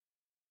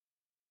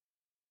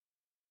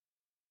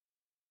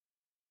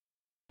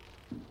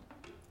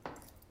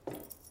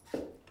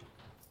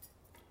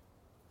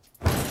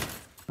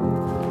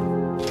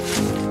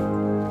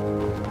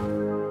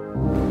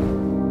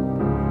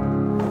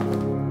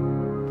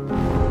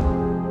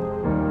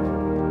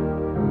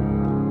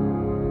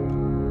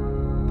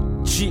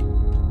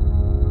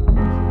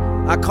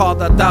called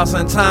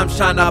 1,000 times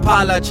trying to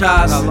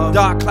apologize.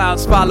 Dark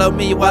clouds follow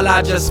me while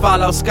I just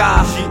follow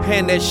sky.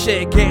 And this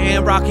shit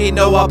getting rocky,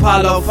 no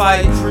Apollo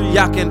fight.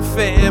 Y'all can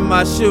fit in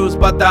my shoes,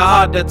 but they're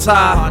hard to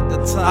tie.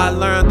 I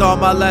learned all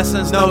my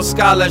lessons, no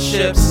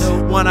scholarships.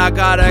 When I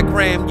got a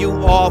gram, you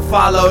all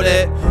followed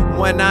it.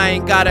 When I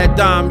ain't got a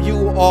dime,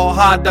 you all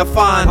hard to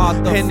find.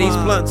 And these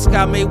blunts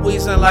got me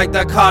wheezing like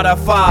the Carter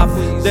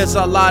 5. There's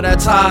a lot of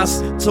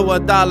ties to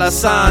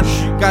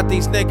 $$sign. Got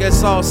these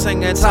niggas all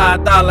singing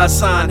Ty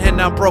 $sign.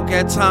 And I'm broke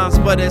at times,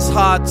 but it's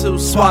hard to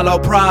swallow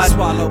pride.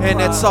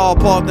 And it's all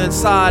bald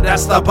inside,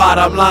 that's the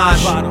bottom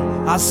line.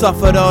 I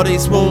suffered all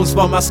these wounds,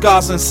 but my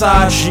scars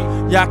inside.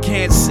 Y'all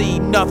can't see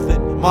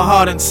nothing, my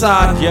heart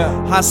inside.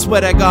 I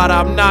swear to God,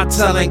 I'm not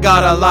telling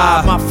God a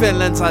lie. My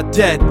feelings are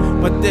dead,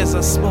 but there's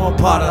a small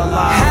part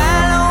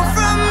alive.